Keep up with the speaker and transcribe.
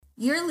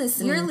You're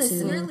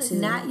listening to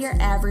Not Your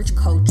Average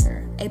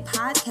Culture, a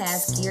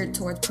podcast geared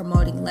towards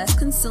promoting less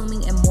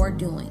consuming and more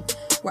doing,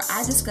 where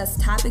I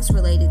discuss topics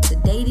related to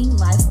dating,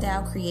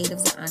 lifestyle,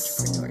 creatives, and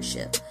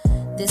entrepreneurship.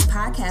 This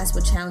podcast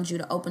will challenge you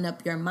to open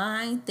up your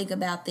mind, think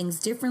about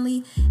things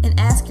differently, and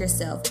ask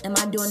yourself, am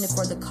I doing it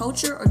for the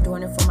culture or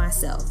doing it for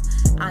myself?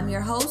 I'm your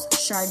host,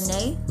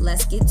 Chardonnay.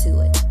 Let's get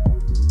to it.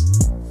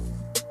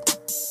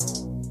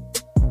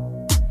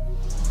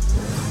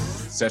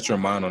 Set your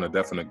mind on a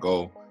definite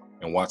goal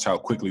and watch how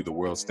quickly the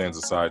world stands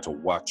aside to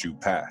watch you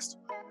past.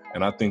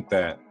 And I think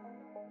that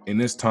in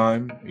this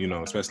time,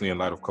 especially in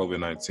light of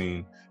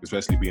COVID-19,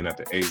 especially being at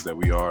the age that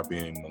we are,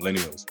 being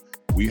millennials,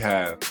 we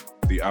have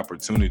the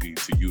opportunity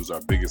to use our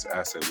biggest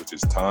asset, which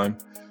is time,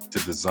 to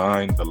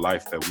design the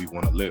life that we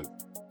want to live,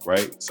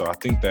 right? So I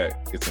think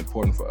that it's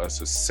important for us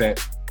to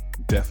set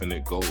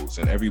definite goals.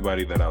 And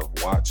everybody that I've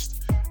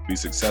watched be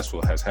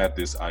successful has had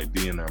this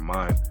idea in their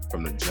mind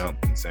from the jump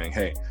and saying,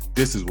 hey,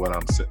 this is what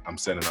I'm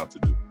setting out to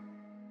do.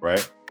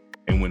 Right?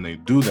 And when they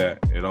do that,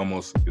 it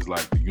almost is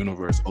like the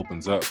universe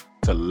opens up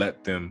to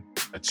let them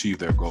achieve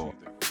their goal.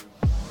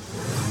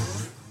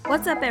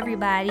 What's up,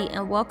 everybody,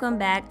 and welcome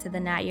back to the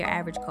Not Your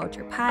Average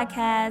Culture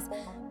podcast.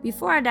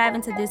 Before I dive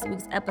into this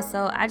week's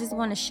episode, I just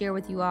want to share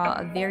with you all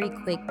a very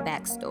quick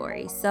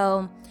backstory.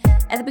 So,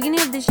 at the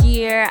beginning of this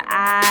year,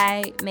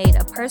 I made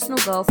a personal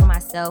goal for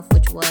myself,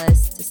 which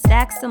was to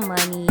stack some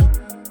money,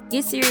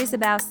 get serious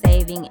about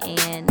saving,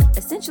 and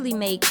essentially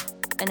make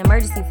an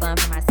emergency fund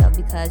for myself,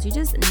 because you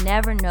just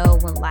never know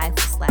when life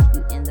will slap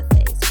you in the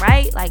face,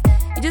 right? Like,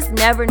 you just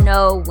never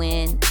know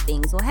when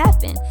things will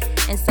happen.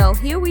 And so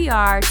here we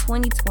are,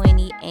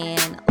 2020,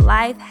 and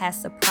life has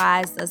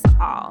surprised us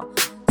all.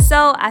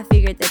 So I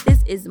figured that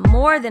this is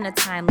more than a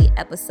timely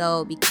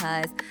episode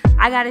because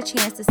I got a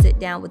chance to sit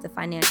down with a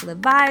financial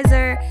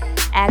advisor,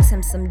 ask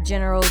him some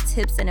general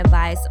tips and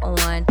advice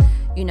on,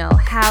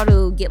 how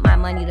to get my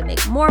money to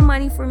make more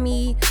money for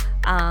me,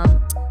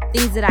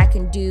 things that I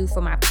can do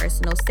for my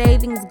personal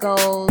savings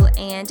goal,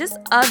 and just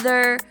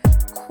other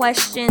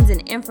questions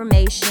and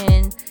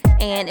information.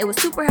 And it was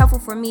super helpful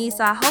for me.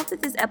 So I hope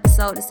that this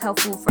episode is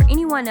helpful for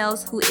anyone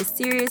else who is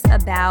serious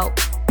about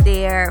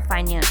their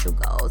financial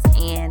goals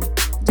and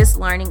just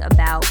learning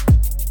about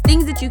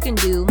things that you can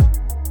do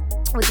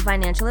with a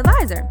financial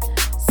advisor.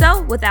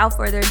 So without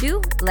further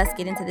ado, let's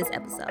get into this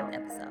episode.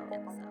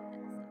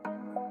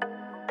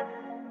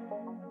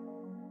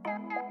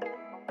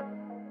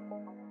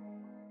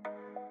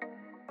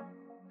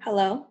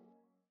 Hello.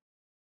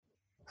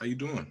 How you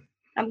doing?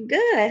 I'm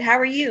good. How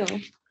are you?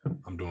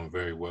 I'm doing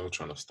very well,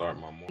 trying to start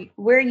my morning.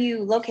 Where are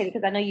you located?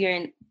 Because I know you're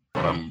in...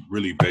 I'm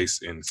really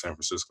based in San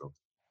Francisco.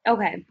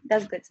 Okay,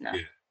 that's good to know.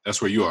 Yeah,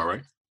 that's where you are,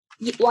 right?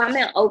 Yeah, well, I'm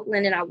in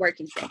Oakland and I work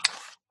in San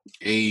Francisco.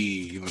 Hey,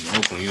 you in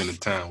Oakland, you in the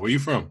town. Where you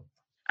from?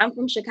 I'm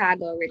from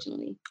Chicago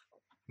originally.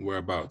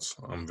 Whereabouts?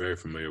 I'm very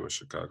familiar with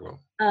Chicago.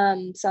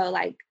 So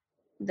like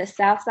the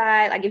South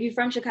Side, like if you're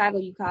from Chicago,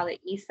 you call it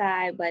East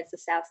Side, but it's the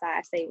South Side.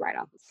 I stay right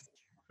off the...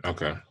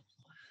 Okay.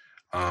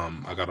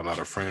 I got a lot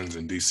of friends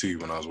in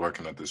DC when I was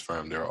working at this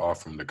firm. They're all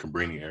from the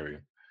Cabrini area.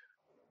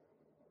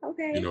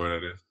 Okay. You know where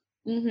that is?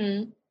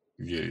 Mm-hmm.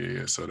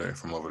 Yeah. So they're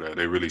from over there.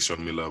 They really showed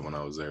me love when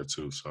I was there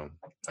too. So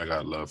I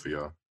got love for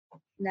y'all.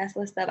 That's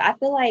what's up. I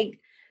feel like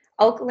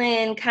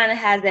Oakland kind of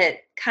has that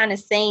kind of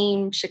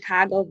same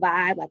Chicago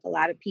vibe. Like a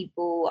lot of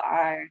people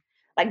are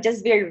like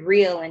just very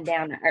real and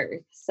down to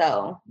earth.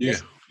 So yeah.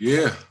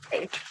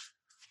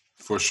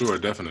 For sure,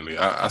 definitely.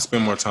 I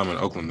spend more time in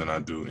Oakland than I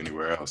do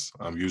anywhere else.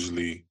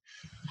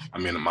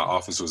 My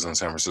office was in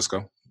San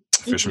Francisco,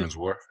 Fisherman's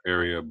Wharf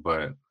area,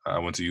 but I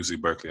went to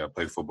UC Berkeley. I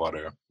played football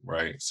there,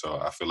 right? So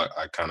I feel like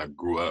I kind of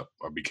grew up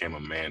or became a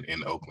man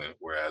in Oakland,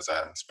 whereas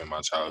I spent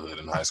my childhood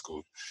in high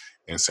school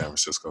in San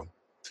Francisco.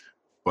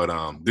 But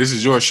this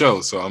is your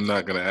show, so I'm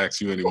not going to ask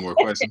you any more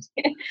questions.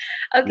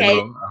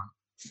 Okay.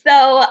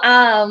 So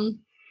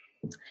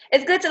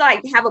it's good to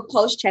like have a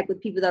post check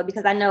with people though,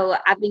 because I know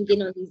I've been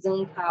getting on these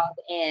Zoom calls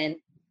and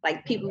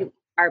like people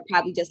are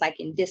probably just like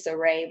in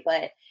disarray,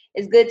 but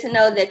it's good to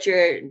know that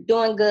you're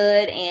doing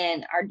good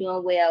and are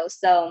doing well.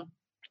 So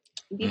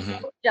before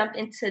we jump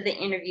into the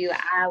interview,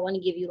 I want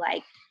to give you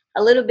like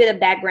a little bit of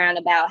background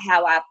about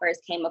how I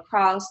first came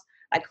across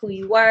like who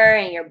you were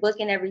and your book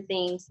and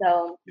everything.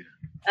 So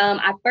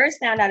I first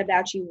found out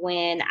about you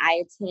when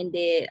I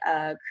attended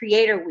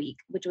Creator Week,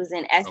 which was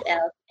in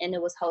SF, and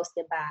it was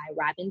hosted by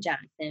Robin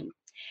Johnson.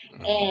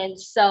 And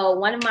so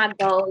one of my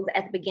goals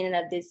at the beginning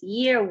of this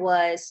year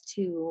was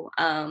to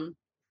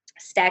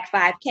stack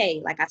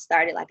 5K. Like I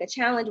started like a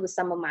challenge with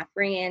some of my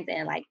friends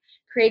and like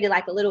created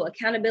like a little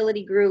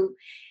accountability group.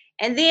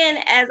 And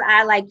then as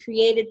I like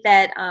created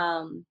that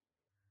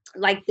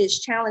like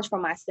this challenge for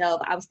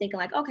myself, I was thinking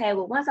like, okay,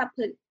 well, once I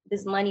put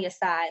this money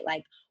aside,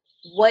 like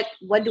what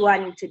do I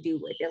need to do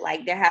with it?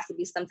 Like there has to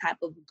be some type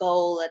of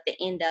goal at the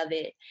end of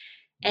it.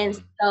 And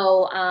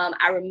so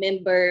I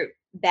remember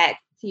back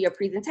to your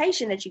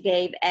presentation that you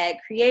gave at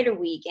Creator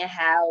Week and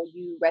how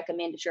you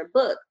recommended your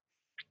book.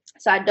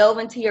 So I dove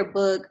into your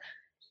book.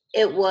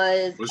 It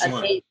was Which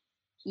one?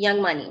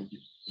 Young Money.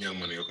 Young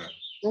Money, okay.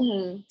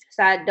 So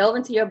I dove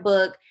into your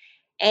book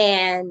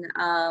and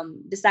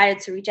decided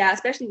to reach out,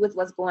 especially with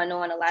what's going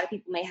on. A lot of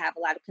people may have a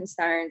lot of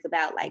concerns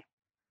about like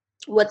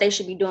what they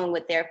should be doing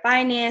with their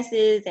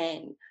finances,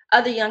 and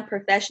other young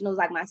professionals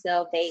like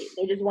myself, they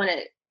just want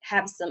to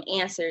have some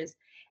answers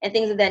and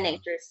things of that Mhm.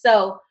 nature.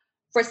 So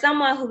for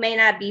someone who may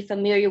not be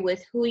familiar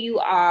with who you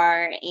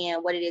are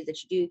and what it is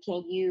that you do,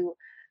 can you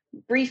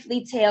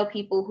briefly tell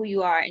people who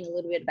you are and a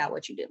little bit about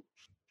what you do?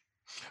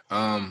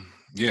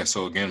 Yeah,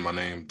 so again, my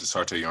name is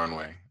Desarte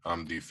Yarnway.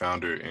 I'm the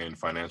founder and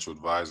financial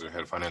advisor,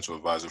 head financial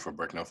advisor for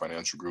Berknell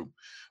Financial Group.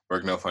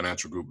 Berknell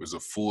Financial Group is a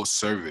full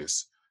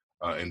service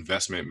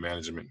investment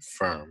management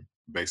firm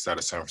based out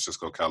of San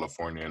Francisco,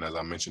 California. And as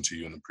I mentioned to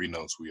you in the pre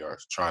notes, we are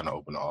trying to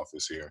open an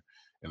office here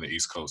in the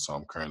East Coast. So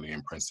I'm currently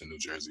in Princeton, New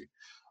Jersey.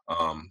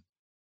 Um,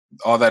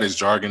 all that is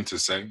jargon to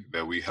say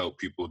that we help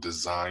people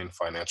design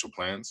financial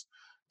plans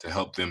to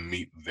help them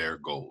meet their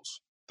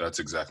goals. That's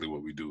exactly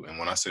what we do. And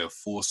when I say a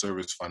full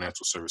service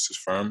financial services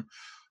firm,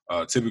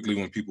 typically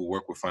when people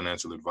work with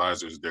financial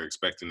advisors, they're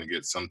expecting to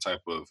get some type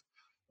of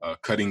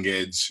cutting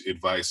edge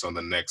advice on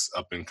the next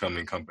up and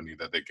coming company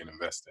that they can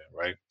invest in,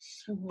 right?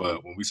 Hmm.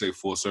 But when we say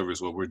full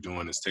service, what we're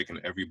doing is taking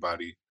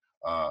everybody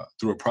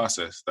through a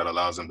process that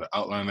allows them to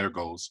outline their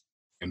goals,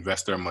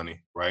 invest their money,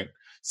 right?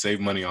 Save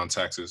money on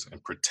taxes,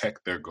 and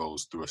protect their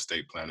goals through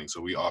estate planning. So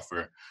we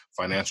offer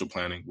financial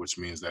planning, which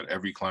means that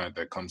every client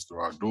that comes through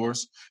our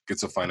doors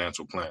gets a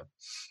financial plan.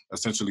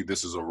 Essentially,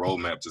 this is a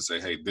roadmap to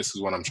say, hey, this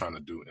is what I'm trying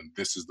to do, and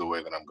this is the way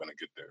that I'm going to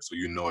get there. So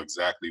you know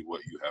exactly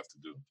what you have to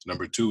do.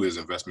 Number two is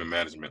investment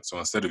management. So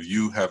instead of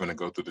you having to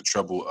go through the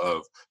trouble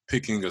of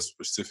picking a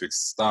specific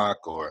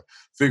stock or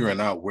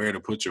figuring out where to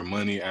put your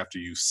money after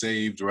you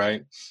saved,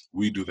 right?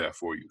 We do that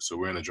for you. So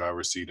we're in the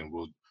driver's seat and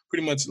we'll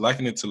pretty much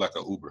liken it to like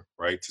a Uber,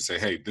 right? To say,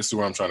 hey, this is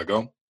where I'm trying to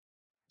go.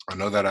 I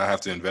know that I have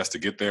to invest to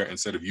get there.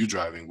 Instead of you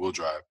driving, we'll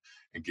drive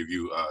and give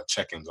you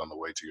check-ins on the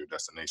way to your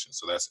destination.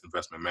 So that's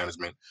investment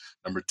management.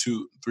 Number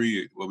two,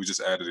 three, what we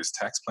just added is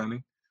tax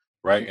planning,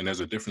 right? And there's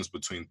a difference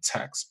between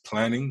tax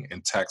planning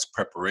and tax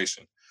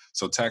preparation.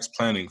 So tax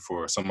planning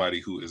for somebody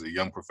who is a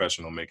young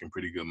professional making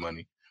pretty good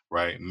money,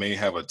 right, may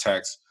have a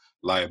tax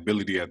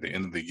liability at the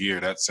end of the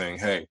year that's saying,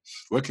 hey,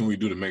 what can we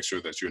do to make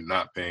sure that you're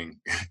not paying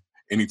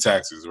any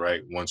taxes,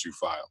 right, once you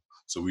file?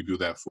 So we do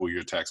that full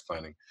year tax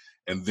planning.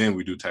 And then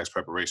we do tax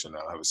preparation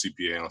now. I have a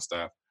CPA on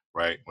staff,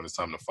 right? When it's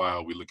time to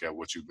file, we look at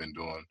what you've been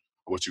doing,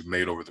 what you've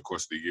made over the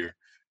course of the year,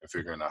 and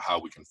figuring out how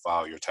we can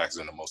file your taxes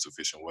in the most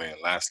efficient way.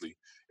 And lastly,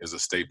 is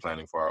estate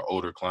planning for our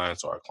older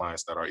clients or our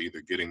clients that are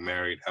either getting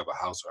married, have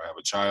a house, or have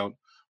a child,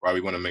 right?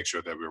 We want to make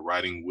sure that we're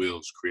writing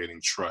wills,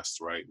 creating trust,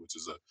 right? Which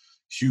is a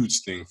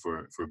huge thing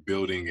for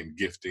building and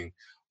gifting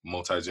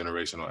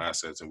multi-generational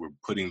assets, and we're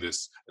putting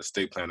this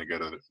estate plan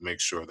together to make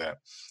sure that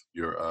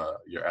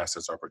your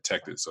assets are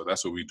protected. So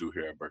that's what we do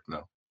here at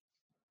Berknell.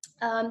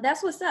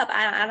 That's what's up.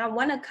 I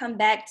want to come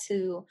back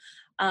to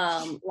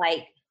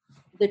like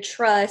the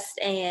trust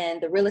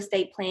and the real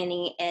estate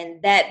planning and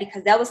that,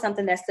 because that was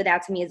something that stood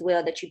out to me as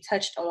well that you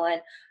touched on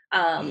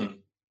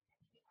um,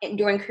 Mhm.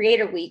 during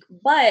Creator Week.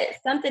 But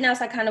something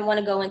else I kind of want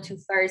to go into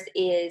first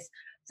is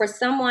for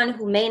someone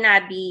who may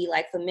not be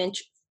like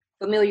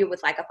familiar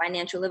with like a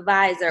financial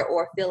advisor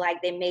or feel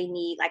like they may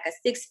need like a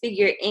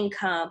six-figure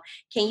income.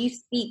 Can you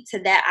speak to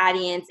that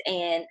audience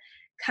and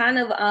kind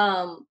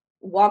of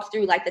walk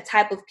through like the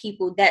type of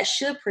people that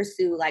should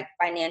pursue like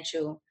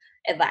financial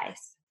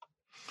advice?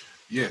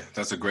 Yeah,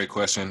 that's a great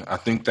question. I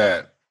think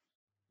that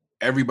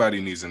everybody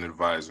needs an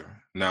advisor.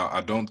 Now,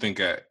 I don't think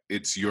that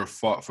it's your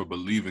fault for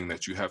believing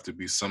that you have to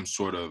be some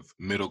sort of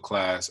middle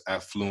class,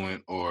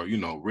 affluent, or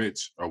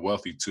rich or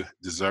wealthy to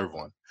deserve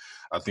one.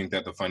 I think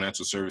that the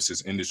financial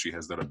services industry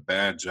has done a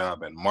bad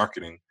job at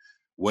marketing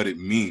what it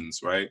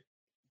means, right,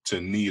 to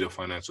need a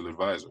financial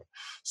advisor.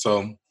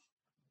 So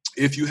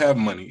if you have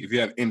money, if you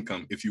have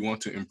income, if you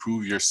want to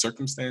improve your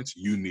circumstance,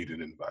 you need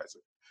an advisor.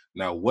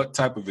 Now, what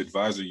type of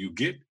advisor you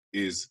get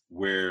is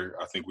where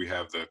I think we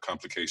have the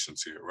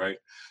complications here, right?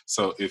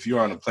 So, if you're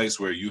on a place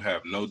where you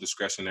have no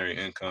discretionary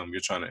income,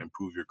 you're trying to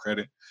improve your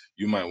credit,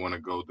 you might want to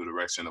go the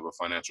direction of a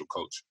financial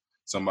coach,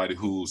 somebody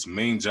whose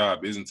main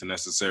job isn't to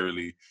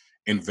necessarily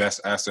invest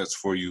assets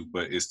for you,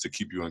 but is to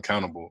keep you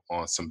accountable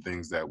on some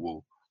things that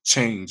will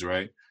change,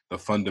 right? The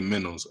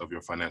fundamentals of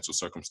your financial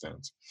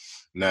circumstance.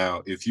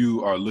 Now, if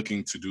you are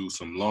looking to do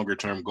some longer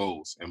term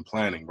goals and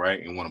planning, right,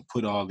 and want to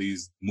put all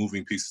these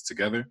moving pieces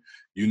together,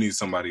 you need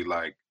somebody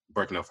like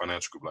Berknell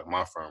Financial Group, like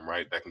my firm,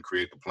 right, that can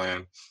create the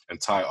plan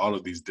and tie all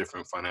of these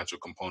different financial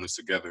components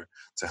together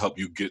to help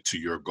you get to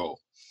your goal.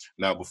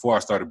 Now, before I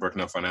started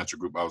Berknell Financial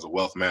Group, I was a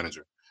wealth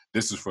manager.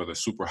 This is for the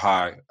super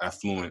high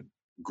affluent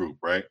group,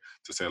 right?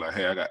 To say like,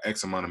 hey, I got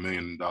X amount of $1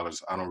 million.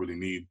 I don't really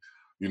need,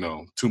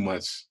 too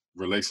much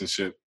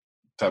relationship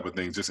type of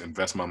thing. Just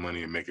invest my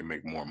money and make it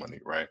make more money,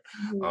 right?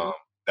 Mhm. Um,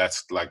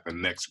 that's like the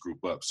next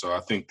group up. So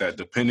I think that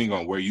depending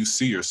on where you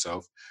see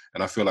yourself,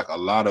 and I feel like a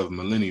lot of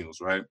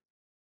millennials, right,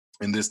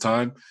 in this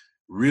time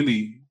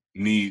really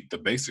need the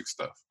basic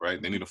stuff,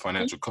 right? They need a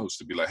financial coach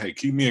to be like, hey,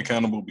 keep me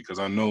accountable because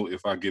I know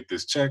if I get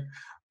this check,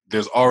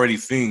 there's already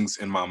things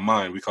in my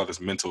mind, we call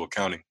this mental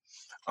accounting,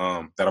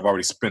 that I've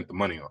already spent the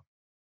money on.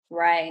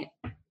 Right.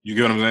 You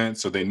get what I'm saying?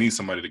 So they need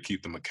somebody to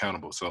keep them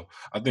accountable. So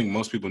I think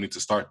most people need to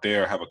start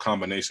there, have a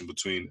combination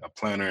between a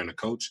planner and a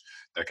coach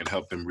that can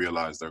help them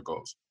realize their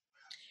goals.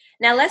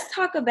 Now let's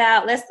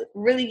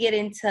really get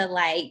into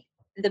like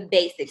the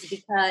basics,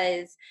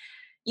 because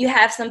you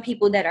have some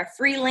people that are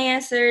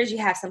freelancers, you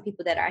have some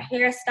people that are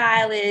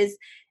hairstylists,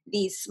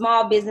 these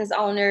small business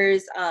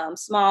owners,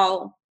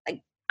 small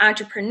like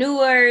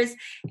entrepreneurs,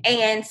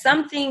 and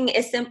something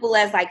as simple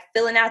as like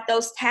filling out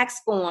those tax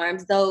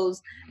forms,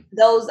 those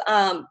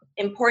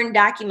important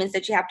documents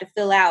that you have to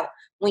fill out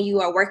when you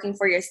are working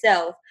for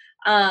yourself.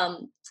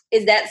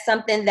 Is that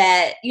something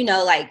that,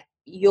 like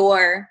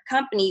your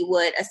company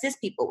would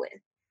assist people with?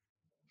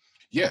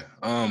 Yeah,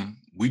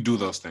 we do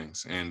those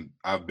things, and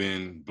I've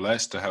been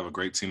blessed to have a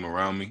great team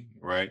around me,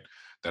 right?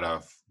 That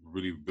I've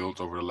really built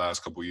over the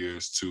last couple of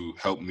years to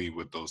help me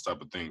with those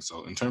type of things.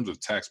 So in terms of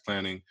tax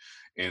planning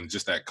and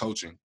just that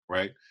coaching,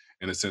 right?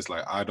 In a sense,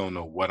 like I don't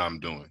know what I'm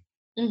doing,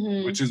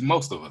 Mm-hmm. which is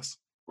most of us,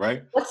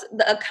 right? What's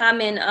a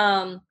common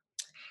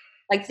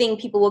like thing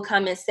people will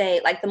come and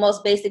say, like the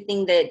most basic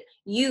thing that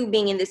you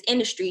being in this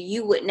industry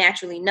you would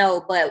naturally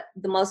know, but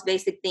the most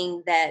basic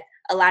thing that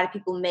a lot of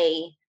people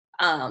may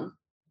um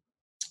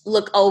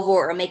look over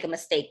or make a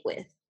mistake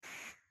with?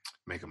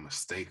 Make a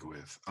mistake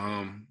with.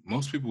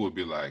 Most people would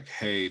be like,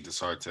 "Hey,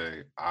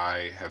 Desarte,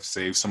 I have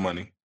saved some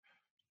money,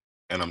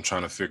 and I'm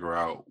trying to figure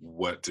out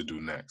what to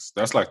do next."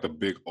 That's like the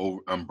big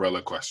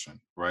umbrella question,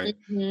 right?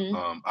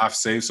 Mm-hmm. I've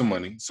saved some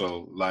money.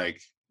 So,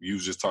 like you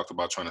just talked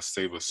about trying to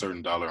save a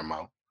certain dollar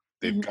amount.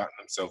 They've Mm-hmm. gotten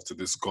themselves to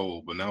this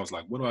goal, but now it's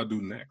like, what do I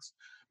do next?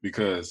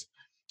 Because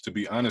to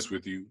be honest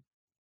with you,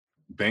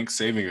 bank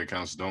saving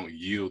accounts don't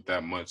yield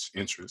that much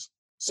interest.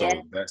 Yeah.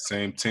 So that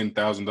same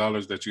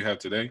 $10,000 that you have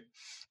today,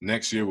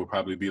 next year will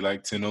probably be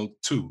like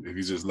 1002 if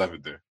you just left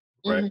it there,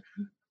 right?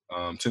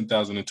 Mm-hmm.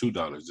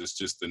 $10,002. It's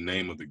just the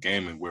name of the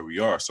game and where we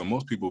are. So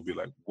most people will be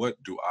like, what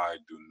do I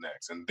do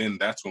next? And then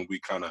that's when we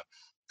kind of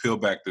peel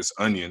back this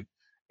onion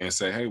and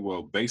say, hey,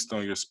 well, based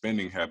on your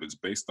spending habits,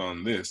 based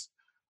on this,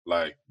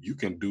 like you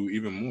can do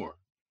even more,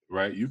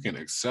 right? You can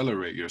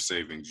accelerate your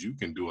savings. You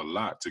can do a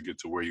lot to get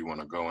to where you want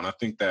to go. And I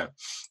think that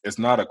it's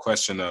not a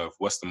question of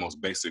what's the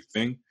most basic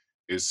thing.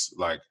 It's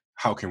like,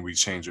 how can we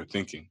change your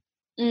thinking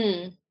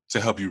Mm.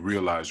 to help you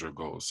realize your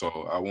goals? So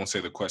I won't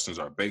say the questions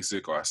are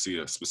basic or I see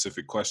a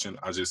specific question.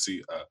 I just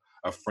see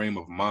a frame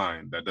of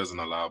mind that doesn't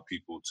allow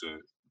people to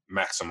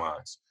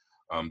maximize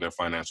their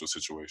financial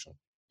situation.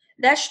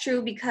 That's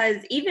true, because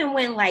even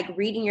when like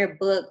reading your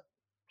book,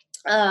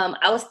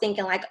 I was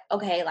thinking like,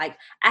 okay, like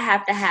I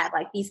have to have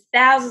like these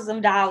thousands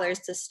of dollars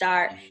to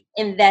start Mhm.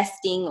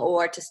 investing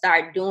or to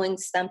start doing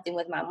something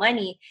with my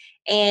money.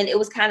 And it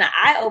was kind of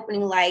eye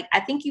opening. Like, I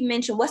think you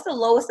mentioned, what's the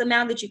lowest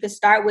amount that you could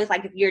start with?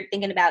 Like if you're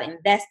thinking about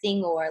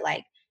investing or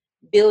like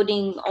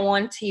building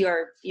on to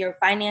your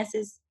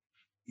finances.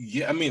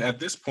 Yeah, I mean, at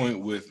this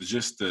point, with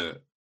just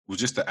the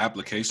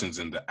applications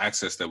and the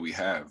access that we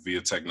have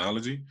via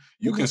technology,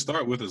 you Mhm. can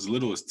start with as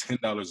little as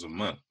 $10 a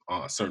month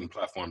on certain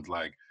platforms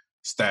like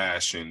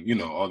Stash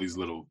and all these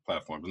little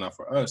platforms. Now,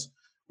 for us,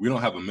 we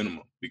don't have a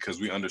minimum because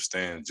we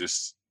understand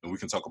just, and we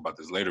can talk about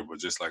this later, but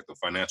just like the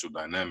financial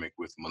dynamic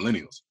with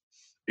millennials,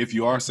 if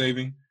you are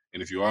saving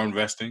and if you are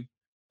investing,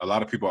 a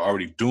lot of people are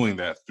already doing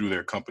that through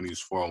their company's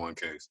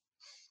 401ks,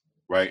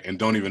 right? And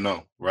don't even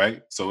know,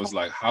 right? So it's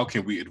like, how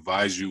can we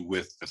advise you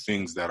with the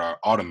things that are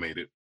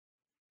automated,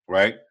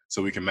 right?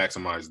 So we can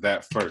maximize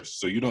that first.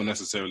 So you don't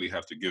necessarily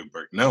have to give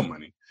Berknell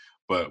money,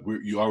 but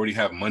you already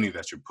have money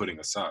that you're putting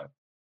aside.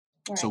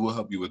 So Right. we'll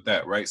help you with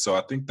that, right? So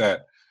I think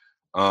that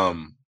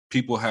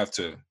people have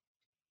to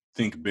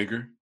think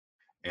bigger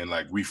and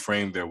like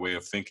reframe their way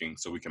of thinking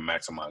so we can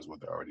maximize what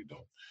they're already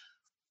doing.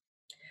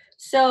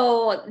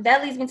 So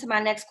that leads me to my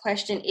next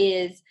question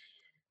is,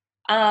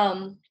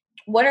 um,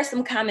 what are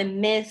some common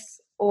myths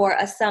or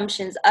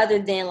assumptions, other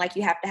than like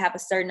you have to have a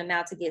certain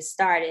amount to get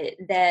started,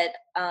 that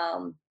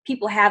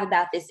people have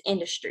about this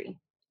industry?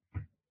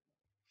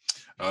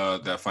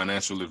 That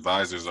financial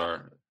advisors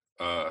are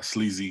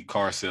sleazy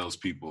car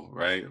salespeople,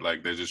 right?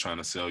 Like they're just trying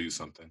to sell you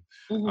something.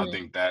 I Hmm.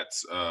 think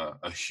that's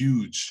a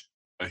huge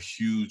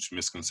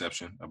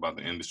misconception about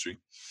the industry.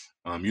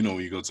 When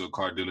you go to a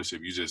car dealership,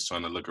 you're just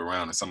trying to look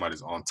around and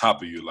somebody's on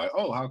top of you, like,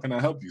 "Oh, how can I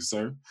help you,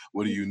 sir?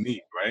 What do you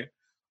need?" Right?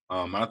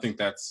 I think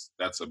that's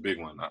a big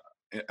one.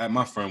 At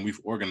my firm, we've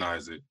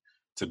organized it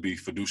to be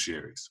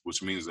fiduciaries,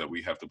 which means that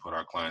we have to put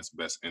our clients'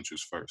 best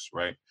interests first,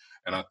 right?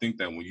 And I think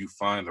that when you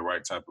find the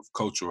right type of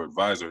coach or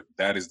advisor,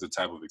 that is the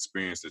type of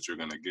experience that you're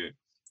going to get.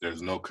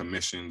 There's no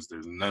commissions,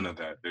 there's none of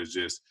that. There's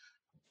just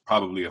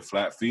probably a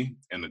flat fee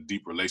and a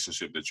deep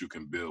relationship that you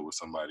can build with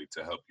somebody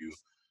to help you,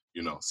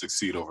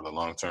 succeed over the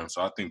long term.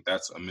 So I think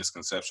that's a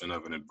misconception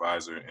of an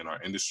advisor in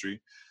our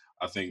industry.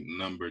 I think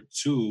number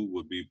two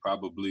would be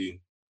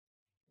probably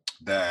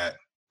that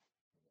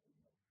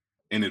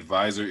an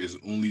advisor is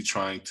only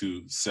trying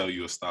to sell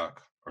you a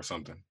stock or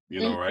something,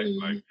 right?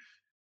 Like Hmm.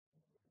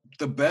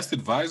 the best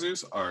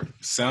advisors are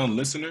sound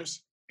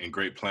listeners and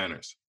great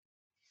planners.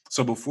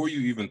 So before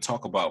you even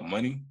talk about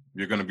money,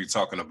 you're going to be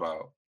talking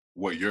about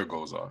what your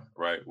goals are,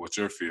 right? What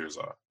your fears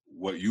are,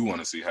 what you want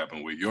to see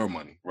happen with your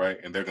money, right?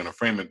 And they're going to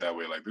frame it that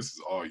way, like, this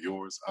is all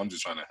yours. I'm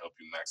just trying to help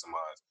you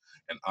maximize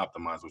and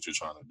optimize what you're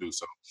trying to do.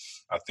 So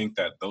I think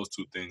that those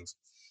two things,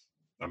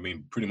 I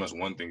mean, pretty much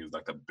one thing is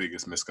like the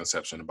biggest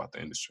misconception about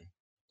the industry.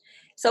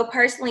 So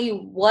personally,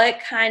 what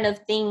kind of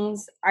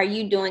things are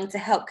you doing to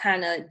help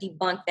kind of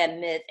debunk that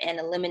myth and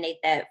eliminate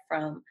that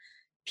from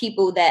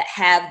people that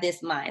have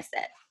this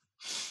mindset?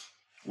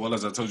 Well,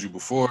 as I told you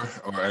before,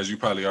 or as you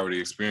probably already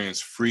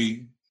experienced,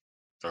 free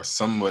or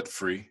somewhat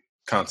free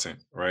content,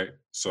 right?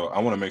 So I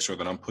want to make sure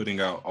that I'm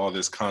putting out all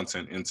this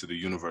content into the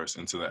universe,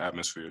 into the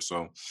atmosphere.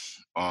 So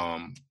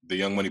the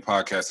Young Money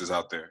podcast is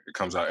out there. It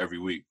comes out every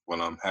week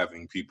when I'm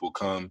having people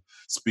come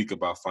speak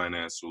about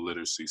financial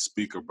literacy,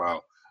 speak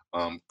about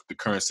the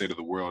current state of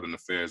the world and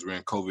affairs. We're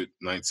in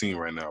COVID-19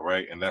 right now,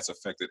 right? And that's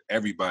affected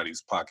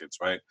everybody's pockets,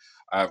 right?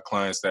 I have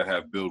clients that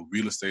have built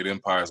real estate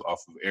empires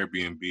off of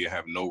Airbnb and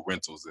have no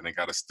rentals, and they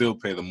got to still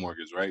pay the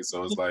mortgage, right?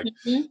 So it's like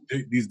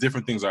Mhm. these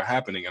different things are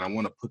happening, and I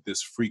want to put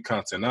this free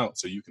content out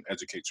so you can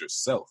educate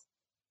yourself,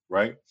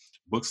 right?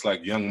 Books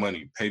like Young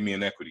Money, Pay Me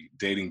in Equity,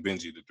 Dating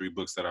Benji, the 3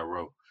 books that I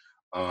wrote,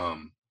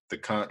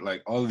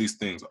 like all of these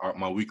things are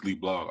my weekly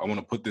blog. I want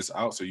to put this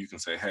out so you can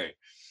say, hey,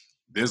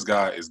 this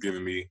guy is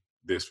giving me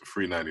this for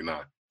free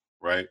 99,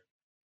 right?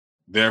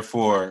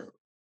 Therefore,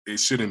 it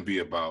shouldn't be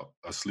about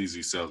a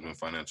sleazy salesman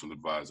financial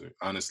advisor.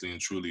 Honestly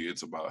and truly,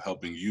 it's about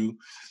helping you,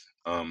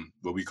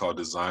 what we call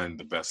design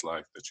the best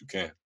life that you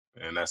can.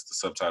 And that's the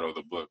subtitle of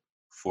the book,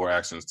 4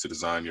 Actions to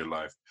Design Your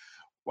Life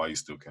While You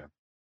Still Can.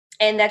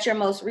 And that's your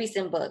most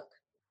recent book.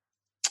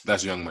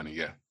 That's Young Money,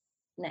 yeah.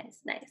 Nice,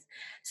 nice.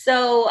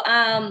 So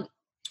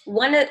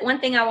one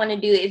thing I want to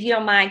do, if you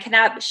don't mind, can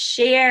I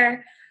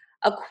share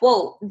a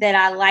quote that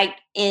I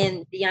liked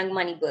in the Young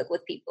Money book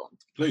with people?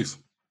 Please.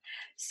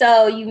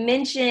 So you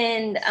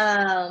mentioned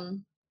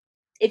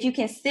if you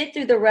can sit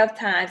through the rough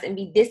times and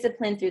be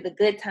disciplined through the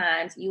good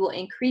times, you will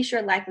increase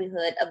your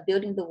likelihood of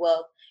building the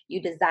wealth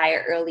you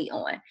desire early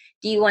on.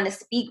 Do you want to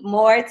speak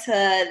more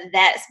to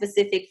that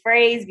specific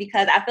phrase?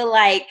 Because I feel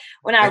like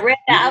when I read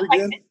that, I was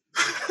like,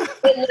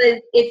 it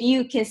was, if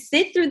you can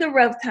sit through the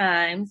rough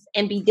times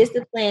and be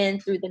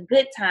disciplined through the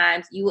good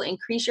times, you will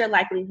increase your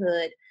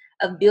likelihood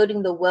of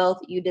building the wealth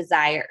you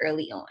desire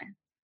early on.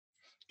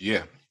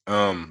 Yeah.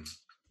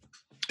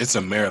 It's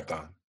a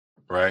marathon,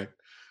 right?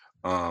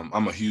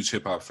 I'm a huge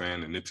hip hop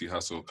fan, and Nipsey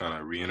Hussle kind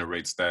of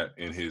reiterates that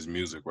in his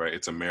music, right?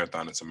 It's a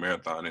marathon, it's a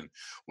marathon. And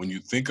when you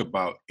think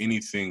about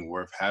anything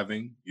worth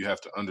having, you have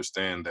to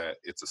understand that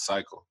it's a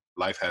cycle.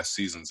 Life has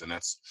seasons, and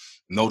that's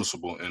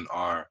noticeable in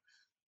our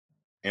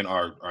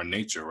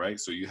nature, right?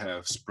 So you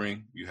have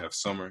spring, you have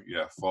summer, you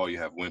have fall, you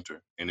have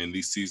winter. And in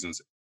these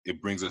seasons,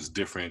 it brings us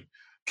different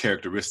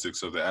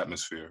characteristics of the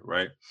atmosphere,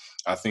 right?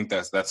 I think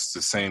that's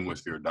the same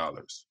with your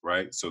dollars,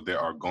 right? So there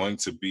are going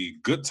to be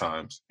good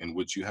times in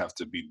which you have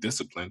to be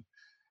disciplined,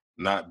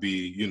 not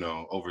be,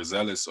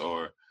 overzealous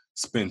or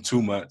spend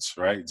too much,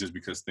 right? Just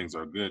because things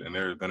are good. And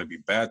there are going to be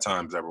bad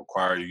times that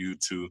require you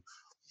to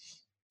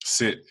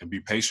sit and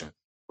be patient,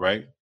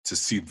 right? To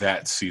see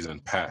that season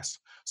pass.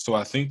 So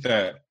I think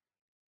that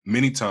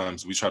many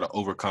times we try to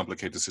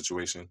overcomplicate the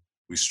situation.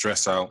 We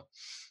stress out.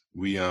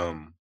 We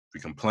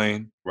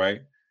complain,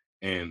 right?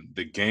 And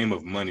the game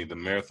of money, the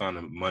marathon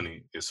of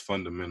money, is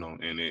fundamental,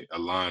 and it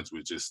aligns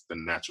with just the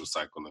natural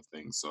cycle of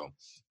things. So,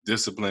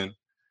 discipline,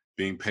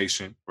 being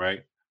patient,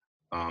 right?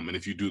 And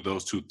if you do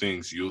those two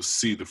things, you'll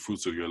see the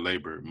fruits of your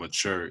labor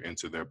mature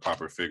into their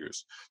proper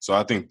figures. So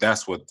I think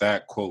that's what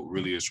that quote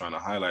really is trying to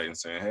highlight and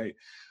saying, hey,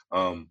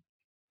 um,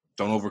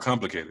 don't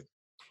overcomplicate it.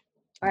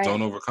 Right.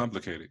 Don't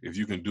overcomplicate it. If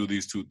you can do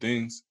these two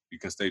things, you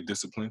can stay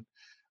disciplined,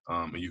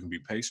 and you can be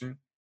patient.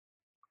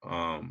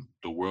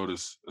 The world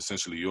is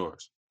essentially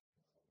yours.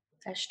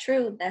 That's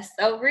true. That's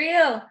so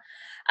real.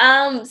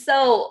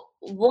 So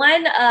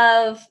one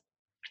of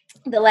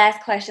the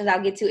last questions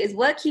I'll get to is,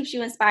 what keeps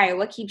you inspired?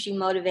 What keeps you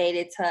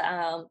motivated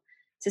to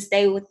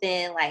stay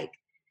within like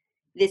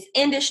this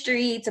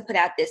industry, to put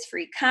out this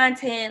free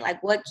content?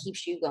 Like, what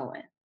keeps you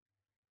going?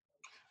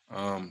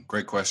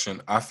 Great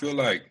question. I feel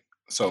like,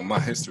 so my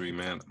history,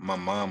 man, my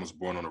mom was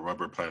born on a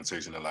rubber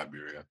plantation in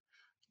Liberia.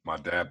 My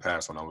dad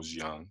passed when I was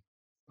young.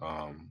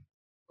 Um,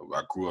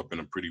 I grew up in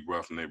a pretty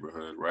rough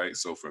neighborhood, right?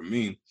 So for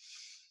me,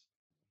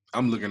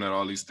 I'm looking at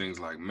all these things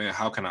like, man,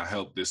 how can I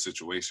help this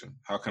situation?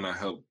 How can I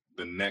help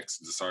the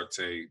next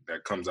Desarte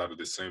that comes out of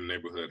the same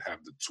neighborhood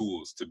have the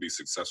tools to be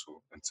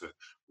successful and to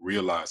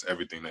realize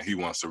everything that he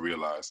wants to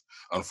realize?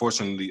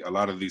 Unfortunately, a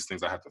lot of these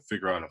things I have to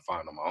figure out and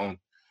find on my own,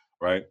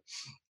 right?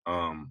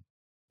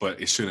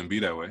 But it shouldn't be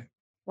that way.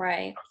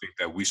 Right. I think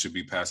that we should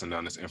be passing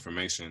down this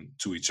information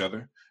to each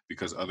other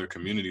because other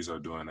communities are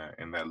doing that,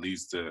 and that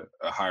leads to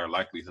a higher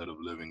likelihood of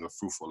living a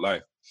fruitful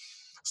life.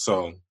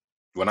 So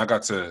when I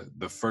got to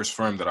the first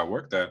firm that I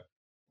worked at,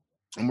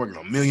 I'm working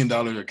on $1 million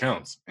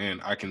accounts,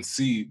 and I can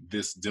see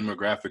this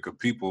demographic of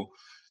people.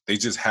 They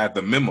just had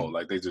the memo,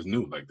 like they just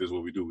knew, like, this is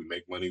what we do. We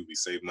make money, we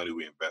save money,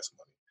 we invest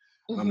money.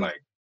 And I'm Mhm.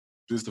 like,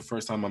 this is the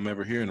first time I'm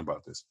ever hearing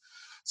about this.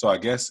 So I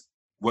guess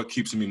what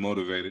keeps me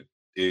motivated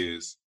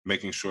is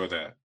making sure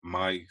that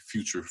my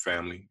future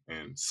family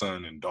and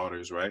son and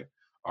daughters, right,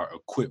 are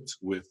equipped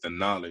with the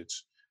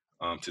knowledge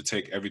to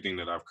take everything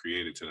that I've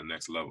created to the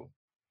next level.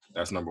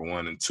 That's number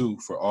one. And two,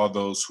 for all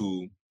those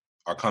who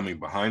are coming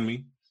behind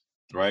me,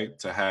 right,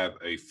 to have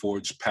a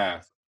forged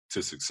path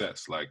to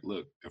success. Like,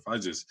 look, if I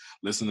just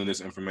listen to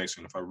this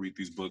information, if I read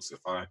these books, if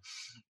I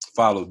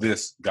follow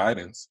this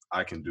guidance,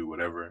 I can do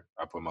whatever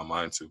I put my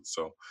mind to.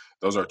 So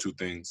those are two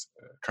things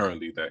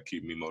currently that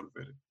keep me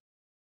motivated.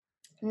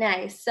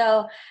 Nice.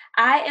 So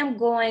I am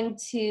going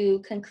to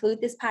conclude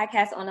this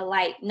podcast on a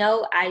light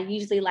note. I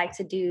usually like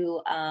to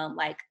do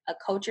like a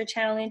culture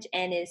challenge,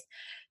 and it's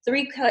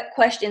three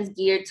questions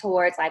geared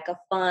towards like a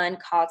fun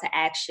call to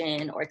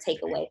action or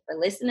takeaway for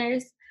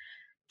listeners.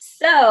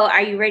 So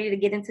are you ready to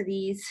get into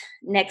these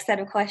next set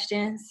of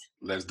questions?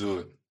 Let's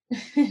do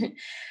it.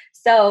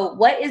 So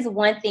what is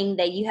one thing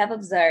that you have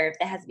observed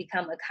that has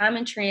become a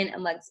common trend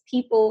amongst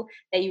people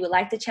that you would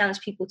like to challenge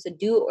people to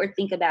do or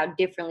think about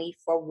differently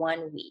for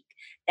 1 week?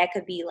 That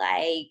could be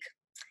like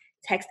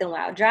texting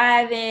while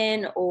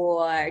driving,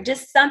 or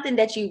just something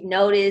that you've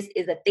noticed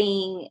is a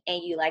thing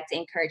and you like to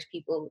encourage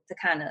people to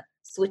kind of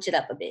switch it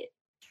up a bit.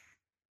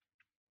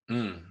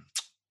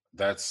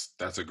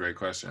 That's a great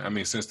question. I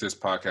mean, since this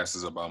podcast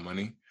is about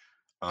money,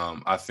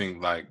 I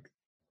think like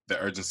the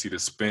urgency to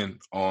spend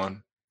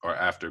on or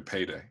after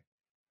payday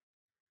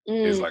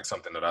is like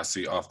something that I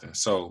see often.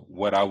 So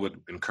what I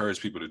would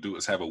encourage people to do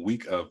is have a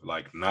week of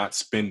like not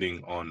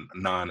spending on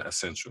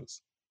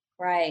non-essentials.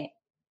 Right.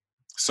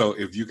 So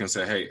if you can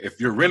say, hey, if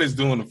your rent is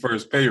due on the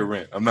first, pay your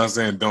rent. I'm not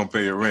saying don't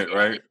pay your rent,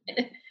 right?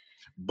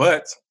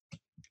 But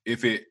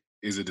if it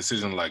is a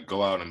decision like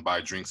go out and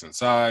buy drinks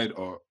inside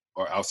or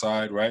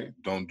outside, right?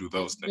 Don't do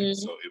those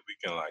things. So if we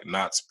can like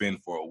not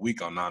spend for a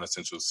week on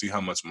non-essentials, see how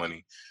much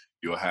money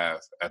you'll have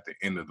at the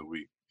end of the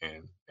week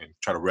and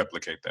try to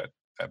replicate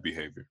that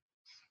behavior.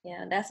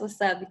 Yeah, that's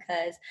what's up,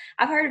 because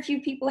I've heard a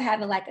few people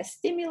having like a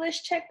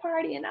stimulus check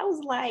party, and I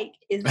was like,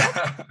 is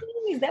that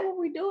what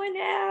we're doing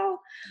now?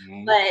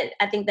 But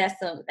I think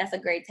that's a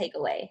great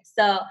takeaway.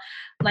 So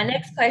my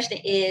next question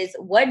is,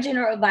 what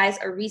general advice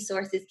or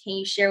resources can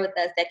you share with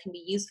us that can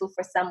be useful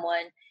for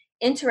someone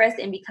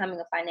interested in becoming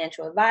a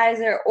financial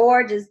advisor,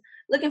 or just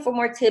looking for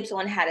more tips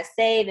on how to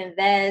save,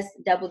 invest,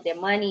 double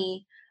their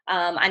money?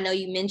 I know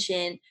you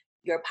mentioned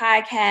your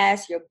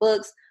podcast, your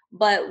books,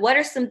 but what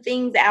are some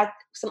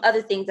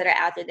other things that are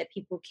out there that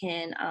people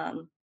can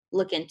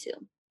look into?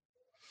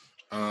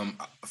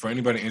 For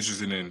anybody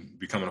interested in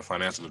becoming a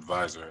financial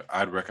advisor,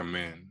 I'd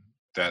recommend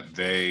that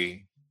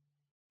they.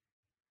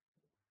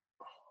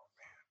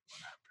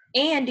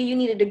 And do you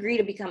need a degree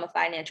to become a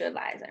financial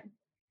advisor?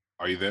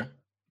 Are you there?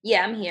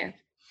 Yeah, I'm here.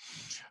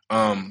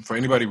 For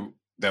anybody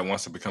that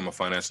wants to become a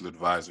financial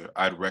advisor,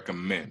 I'd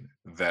recommend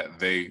that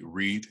they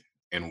read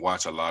and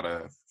watch a lot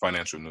of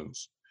financial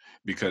news,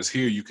 because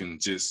here you can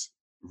just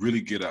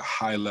really get a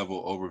high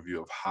level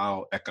overview of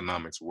how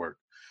economics work.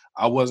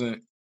 I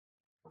wasn't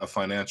a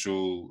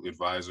financial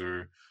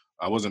advisor.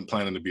 I wasn't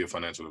planning to be a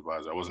financial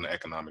advisor. I was an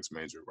economics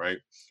major, right?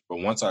 But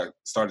once I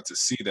started to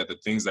see that the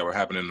things that were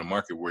happening in the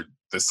market were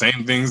the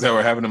same things that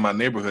were happening in my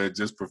neighborhood,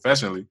 just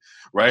professionally,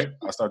 right?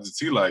 I started to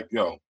see like,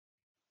 yo,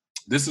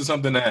 this is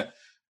something that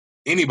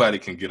anybody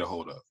can get a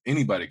hold of.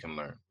 Anybody can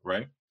learn,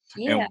 right?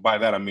 Yeah. And by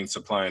that, I mean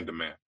supply and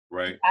demand,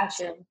 right?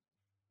 Gotcha.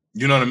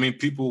 You know what I mean?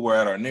 People were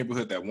at our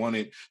neighborhood that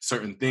wanted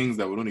certain things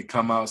that would only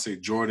come out, say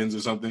Jordans or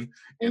something,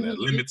 in a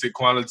limited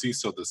quantity.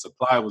 So the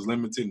supply was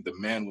limited and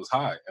demand was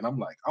high. And I'm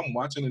like, I'm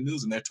watching the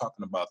news and they're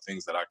talking about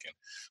things that I can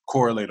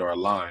correlate or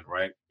align,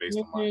 right? Based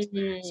on my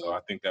experience. So I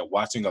think that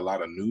watching a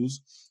lot of news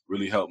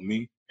really helped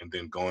me. And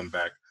then going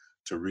back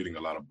to reading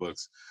a lot of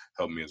books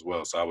helped me as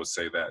well. So I would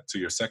say that to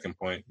your second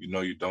point,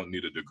 you don't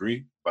need a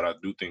degree, but I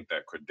do think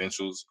that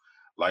credentials,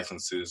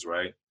 licenses,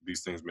 right?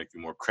 These things make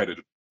you more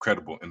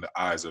credible in the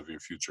eyes of your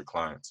future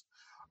clients.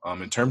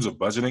 In terms of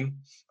budgeting,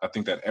 I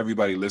think that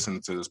everybody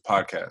listening to this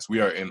podcast, we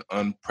are in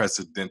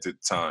unprecedented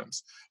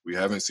times. We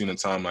haven't seen a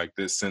time like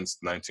this since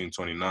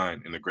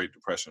 1929 in the Great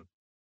Depression,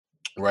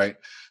 right?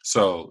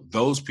 So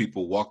those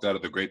people walked out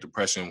of the Great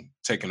Depression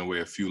taking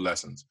away a few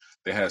lessons.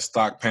 They had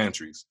stock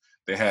pantries.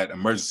 They had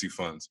emergency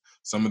funds.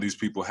 Some of these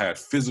people had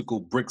physical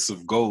bricks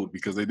of gold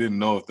because they didn't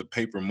know if the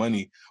paper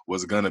money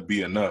was going to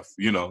be enough,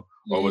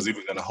 or was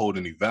even going to hold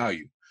any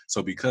value.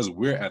 So because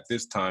we're at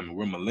this time and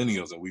we're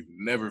millennials and we've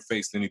never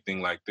faced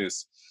anything like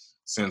this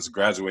since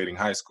graduating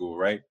high school,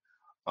 right?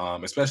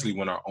 Especially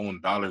when our own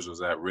dollars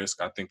was at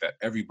risk, I think that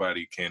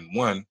everybody can,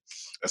 one,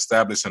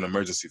 establish an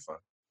emergency fund,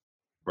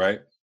 right?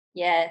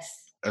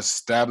 Yes.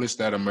 Establish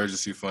that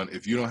emergency fund.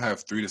 If you don't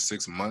have 3 to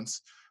 6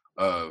 months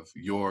of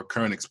your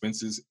current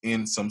expenses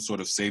in some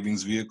sort of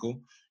savings vehicle,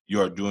 you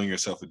are doing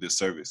yourself a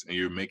disservice and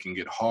you're making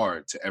it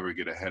hard to ever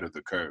get ahead of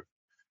the curve.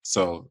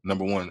 So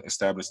number one,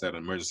 establish that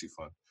emergency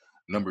fund.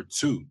 Number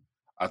two,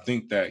 I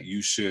think that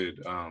you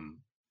should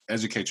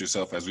educate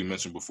yourself, as we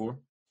mentioned before,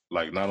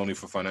 like not only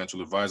for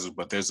financial advisors,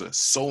 but there's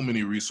so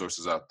many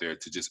resources out there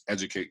to just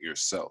educate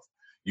yourself.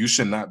 You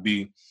should not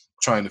be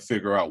trying to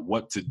figure out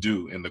what to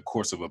do in the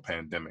course of a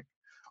pandemic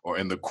or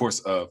in the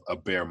course of a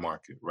bear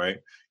market, right?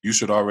 You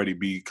should already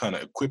be kind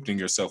of equipping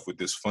yourself with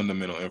this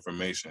fundamental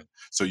information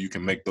so you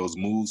can make those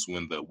moves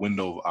when the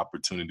window of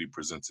opportunity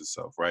presents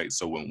itself, right?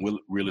 So when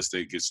real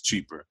estate gets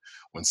cheaper,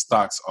 when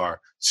stocks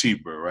are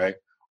cheaper, right?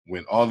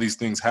 When all these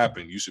things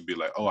happen, you should be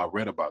like, oh, I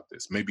read about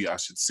this. Maybe I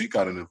should seek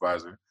out an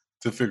advisor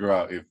to figure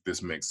out if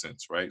this makes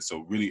sense, right?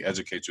 So really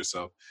educate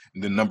yourself.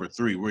 And then number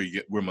three,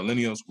 we're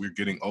millennials, we're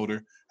getting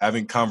older,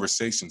 having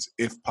conversations,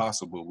 if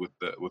possible, with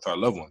our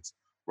loved ones,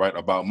 right,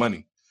 about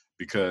money.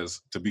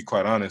 Because to be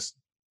quite honest,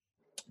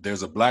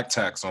 there's a black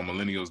tax on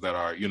millennials that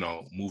are,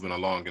 moving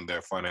along in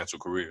their financial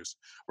careers,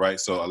 right?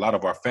 So a lot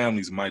of our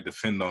families might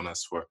depend on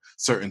us for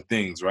certain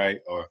things, right?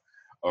 Or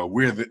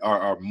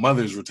our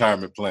mother's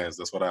retirement plans.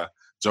 That's what I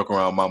joke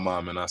around my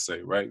mom and I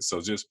say, right?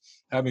 So just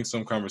having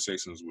some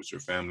conversations with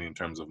your family in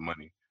terms of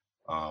money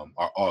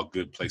are all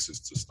good places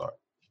to start.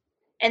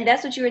 And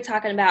that's what you were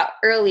talking about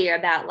earlier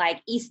about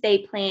like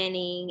estate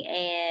planning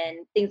and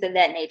things of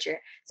that nature.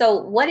 So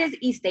what is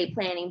estate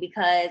planning?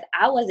 Because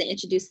I wasn't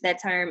introduced to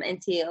that term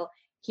until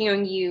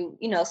hearing you,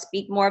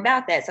 speak more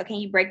about that. So can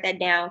you break that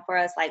down for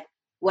us, like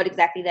what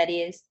exactly that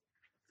is?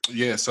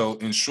 Yeah, so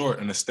in short,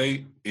 an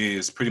estate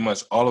is pretty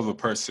much all of a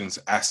person's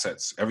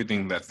assets,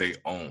 everything that they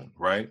own,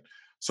 right?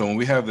 So when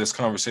we have this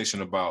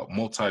conversation about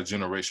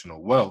multi-generational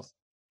wealth,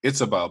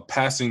 it's about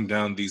passing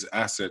down these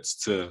assets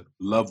to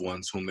loved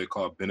ones whom they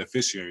call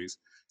beneficiaries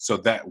so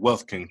that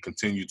wealth can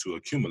continue to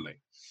accumulate.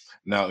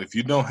 Now, if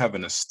you don't have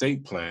an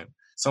estate plan,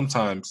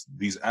 sometimes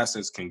these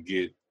assets can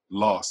get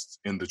lost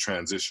in the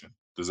transition.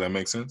 Does that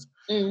make sense?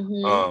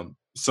 Mm-hmm.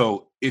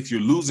 So if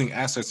you're losing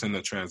assets in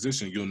the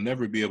transition, you'll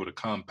never be able to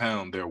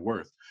compound their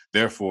worth.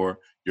 Therefore,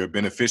 your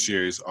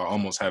beneficiaries are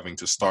almost having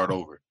to start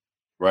over,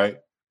 right?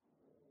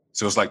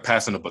 So it's like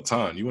passing a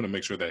baton. You want to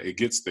make sure that it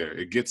gets there,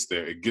 it gets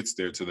there, it gets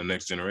there to the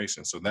next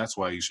generation. So that's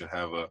why you should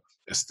have a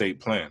estate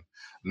plan.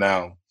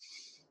 Now,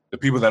 the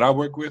people that I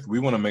work with, we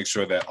want to make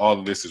sure that all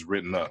of this is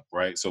written up,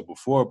 right? So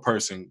before a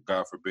person,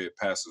 God forbid,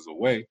 passes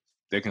away,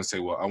 they can say,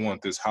 well, I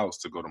want this house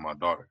to go to my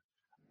daughter.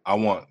 I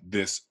want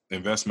this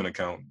investment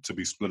account to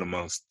be split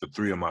amongst the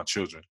three of my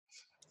children.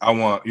 I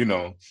want,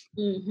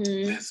 Mm-hmm.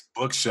 this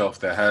bookshelf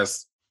that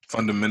has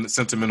fundamental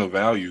sentimental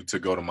value to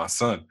go to my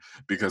son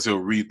because he'll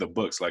read the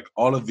books. Like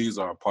all of these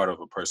are a part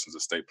of a person's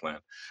estate plan.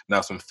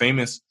 Now, some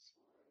famous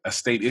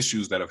estate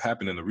issues that have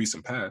happened in the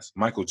recent past.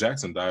 Michael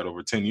Jackson died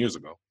over 10 years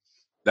ago.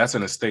 That's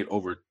an estate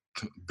over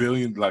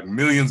like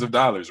millions of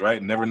dollars,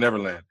 right?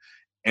 Neverland.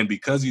 And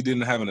because he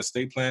didn't have an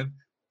estate plan,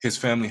 his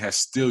family has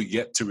still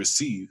yet to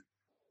receive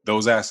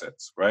those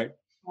assets, right?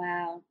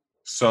 Wow.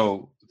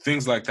 So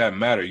things like that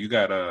matter. You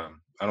got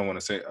I don't want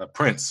to say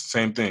Prince,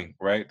 same thing,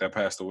 right? That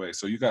passed away.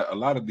 So you got a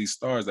lot of these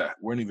stars that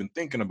weren't even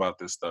thinking about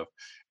this stuff,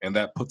 and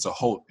that puts a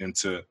halt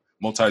into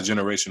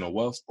multi-generational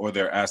wealth, or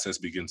their assets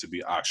begin to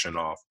be auctioned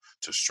off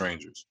to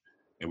strangers.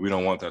 And we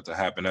don't want that to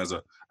happen. As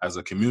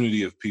a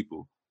community of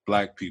people,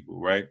 Black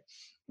people, right?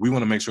 We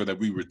want to make sure that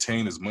we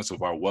retain as much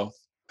of our wealth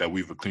that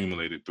we've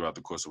accumulated throughout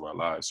the course of our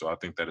lives. So I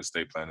think that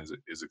estate plan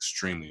is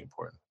extremely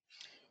important.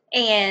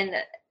 And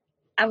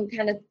I'm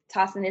kind of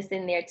tossing this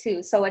in there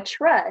too. So a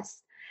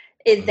trust,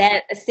 is Mhm.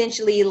 that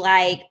essentially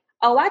like,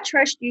 oh, I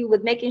trust you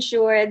with making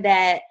sure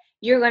that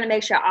you're going to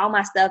make sure all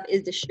my stuff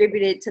is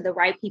distributed to the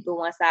right people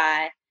once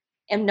I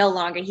am no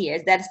longer here.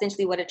 Is that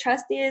essentially what a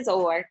trust is?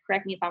 Or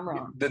correct me if I'm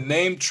wrong. The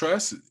name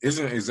trust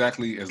isn't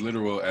exactly as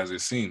literal as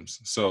it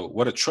seems. So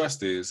what a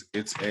trust is,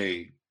 it's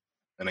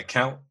an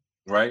account,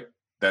 right,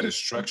 that is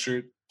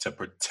structured to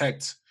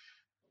protect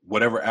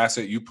whatever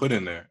asset you put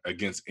in there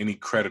against any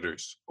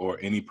creditors or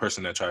any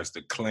person that tries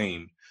to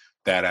claim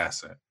that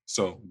asset.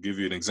 So give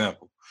you an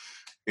example.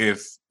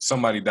 If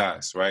somebody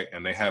dies, right,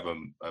 and they have a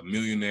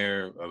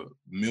 $1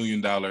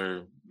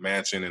 million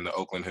mansion in the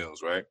Oakland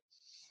Hills, right,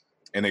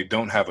 and they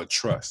don't have a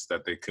trust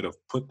that they could have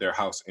put their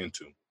house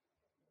into,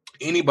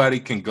 anybody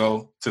can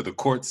go to the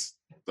courts,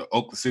 the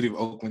city of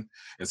Oakland,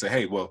 and say,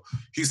 hey, well,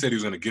 he said he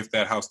was going to gift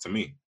that house to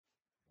me.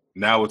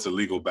 Now it's a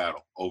legal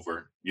battle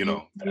over,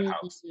 that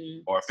house. Mm-hmm.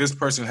 Or if this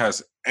person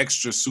has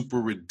extra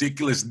super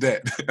ridiculous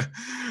debt,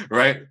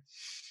 right?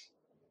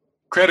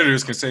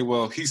 Creditors can say,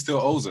 well, he still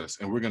owes us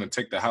and we're going to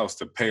take the house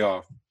to pay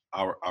off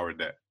our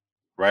debt,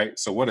 right?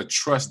 So what a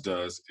trust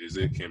does is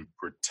it can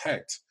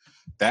protect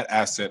that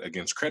asset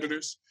against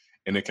creditors,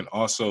 and it can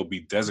also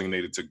be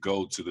designated to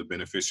go to the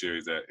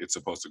beneficiaries that it's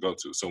supposed to go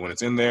to. So when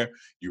it's in there,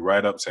 you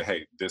write up, say,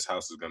 hey, this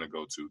house is going to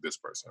go to this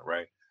person,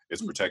 right?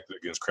 It's protected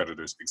against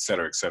creditors, et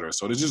cetera, et cetera.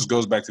 So it just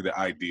goes back to the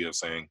idea of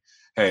saying,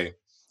 hey,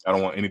 I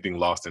don't want anything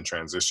lost in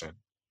transition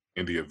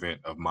in the event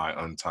of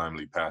my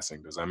untimely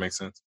passing. Does that make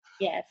sense?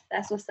 Yes,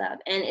 that's what's up.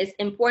 And it's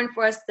important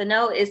for us to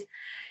know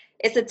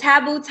it's a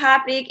taboo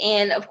topic.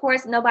 And of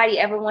course, nobody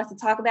ever wants to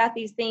talk about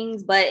these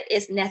things, but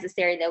it's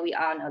necessary that we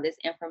all know this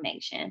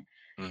information.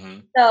 Mm-hmm.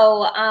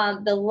 So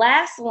the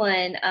last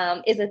one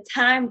is a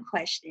time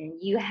question.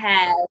 You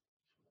have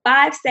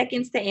 5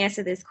 seconds to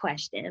answer this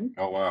question.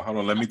 Oh, wow. Hold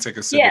on. Let me take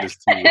a sip of Yeah. this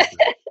tea real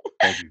quick.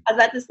 Thank you. I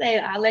was about to say,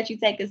 I'll let you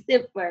take a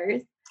sip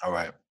first. All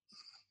right.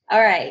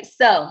 All right.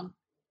 So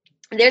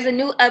there's a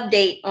new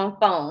update on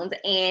phones,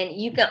 and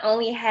you can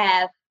only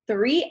have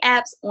 3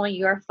 apps on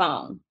your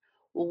phone.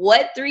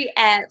 What 3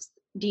 apps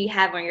do you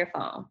have on your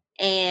phone?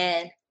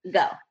 And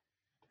go.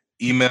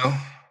 Email,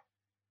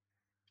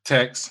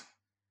 text.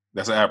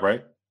 That's an app,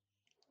 right?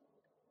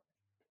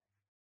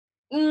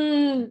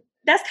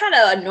 That's kind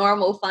of a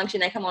normal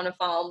function that come on the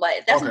phone,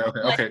 but that's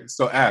Okay.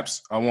 So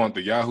apps. I want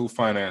the Yahoo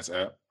Finance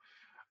app.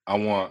 I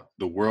want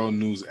the World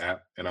News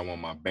app, and I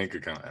want my bank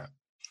account app.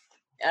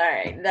 all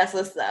right. That's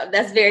what's up.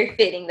 That's very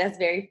fitting. That's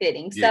very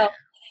fitting. Yeah.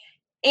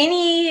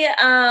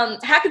 So,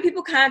 how can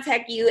people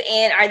contact you?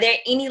 And are there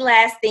any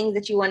last things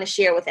that you want to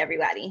share with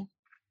everybody?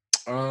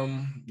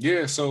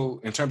 Yeah.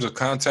 So in terms of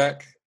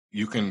contact,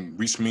 you can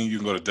reach me. You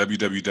can go to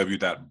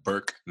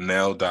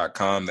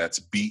www.berknell.com. That's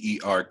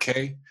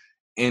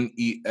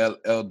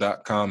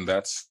BERKNELL.com.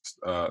 That's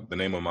the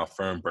name of my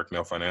firm,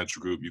 Berknell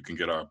Financial Group. You can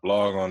get our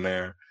blog on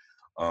there.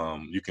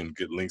 You can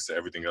get links to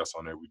everything else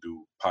on there. We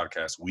do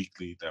podcasts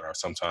weekly that are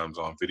sometimes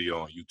on video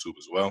on YouTube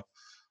as well.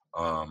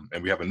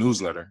 And we have a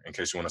newsletter. In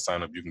case you want to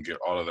sign up, you can get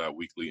all of that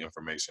weekly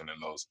information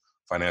and those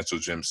financial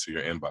gems to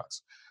your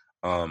inbox.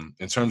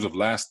 In terms of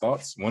last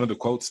thoughts, one of the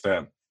quotes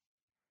that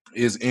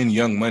is in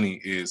Young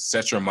Money is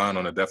set your mind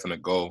on a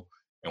definite goal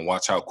and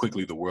watch how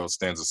quickly the world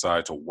stands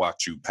aside to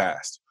watch you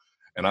past.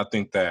 And I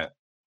think that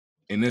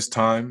in this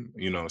time,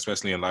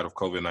 especially in light of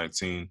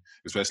COVID-19,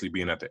 especially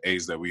being at the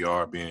age that we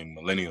are, being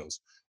millennials,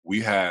 we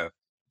have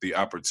the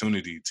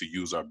opportunity to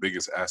use our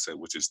biggest asset,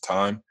 which is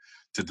time,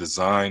 to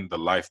design the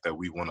life that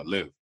we want to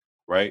live,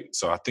 right?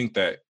 So I think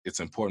that it's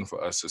important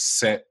for us to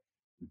set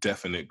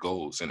definite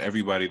goals. And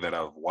everybody that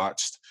I've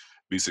watched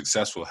be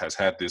successful has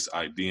had this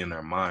idea in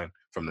their mind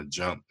from the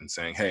jump and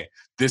saying, hey,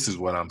 this is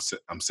what I'm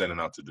setting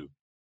out to do,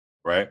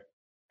 right?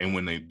 And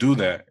when they do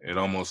that, it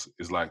almost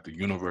is like the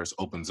universe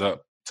opens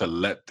up to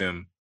let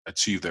them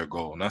achieve their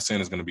goal. I'm not saying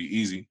it's going to be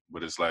easy,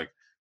 but it's like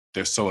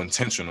they're so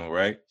intentional,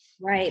 right?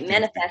 Right.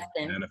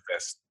 Manifesting.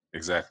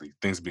 Exactly.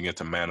 Things begin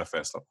to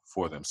manifest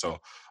for them. So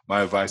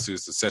my advice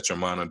is to set your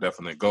mind on a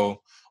definite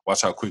goal.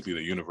 Watch how quickly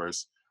the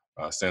universe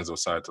stands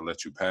aside to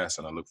let you pass.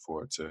 And I look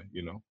forward to,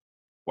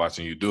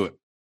 watching you do it.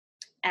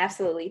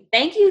 Absolutely.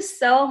 Thank you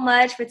so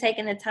much for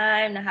taking the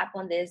time to hop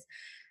on this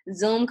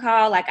Zoom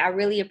call. Like, I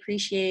really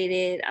appreciate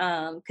it.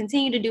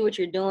 Continue to do what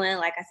you're doing.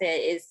 Like I said,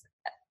 it's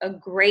a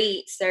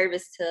great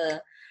service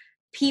to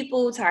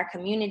people, to our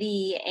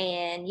community.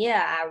 And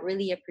yeah, I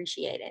really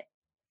appreciate it.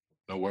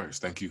 No worries.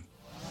 Thank you.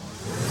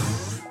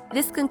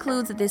 This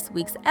concludes this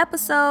week's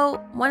episode.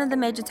 One of the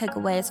major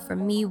takeaways for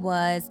me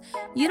was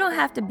you don't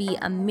have to be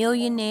a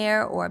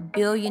millionaire or a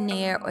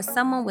billionaire or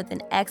someone with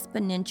an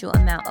exponential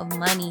amount of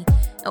money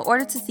in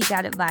order to seek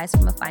out advice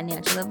from a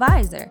financial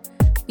advisor.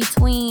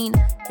 Between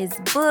his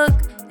book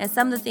and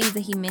some of the things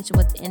that he mentioned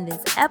within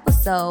this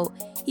episode,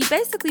 he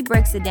basically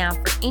breaks it down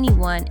for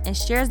anyone and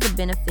shares the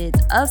benefits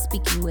of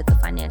speaking with a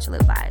financial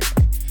advisor.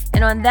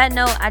 And on that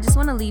note, I just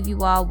want to leave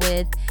you all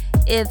with,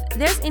 if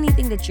there's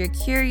anything that you're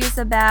curious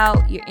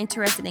about, you're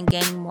interested in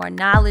gaining more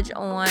knowledge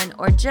on,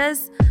 or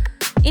just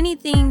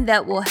anything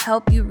that will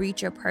help you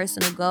reach your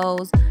personal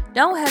goals,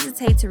 don't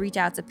hesitate to reach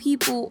out to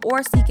people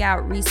or seek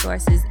out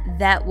resources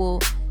that will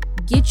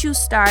get you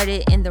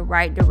started in the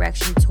right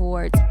direction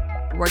towards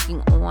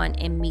working on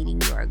and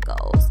meeting your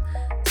goals.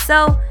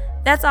 So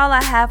that's all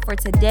I have for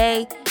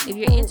today.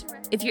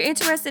 If you're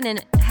interested in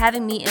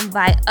having me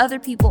invite other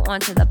people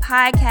onto the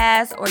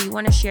podcast, or you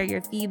want to share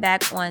your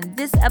feedback on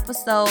this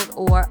episode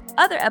or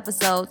other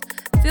episodes,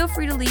 feel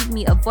free to leave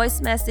me a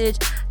voice message.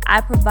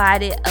 I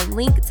provided a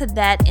link to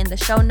that in the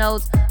show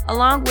notes,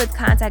 along with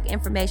contact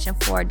information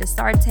for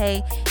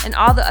Desarte and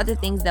all the other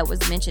things that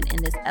was mentioned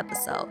in this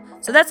episode.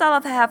 So that's all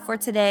I have for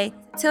today.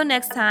 Till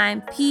next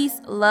time, peace,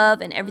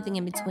 love, and everything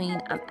in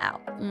between. I'm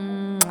out.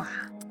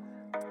 Mwah.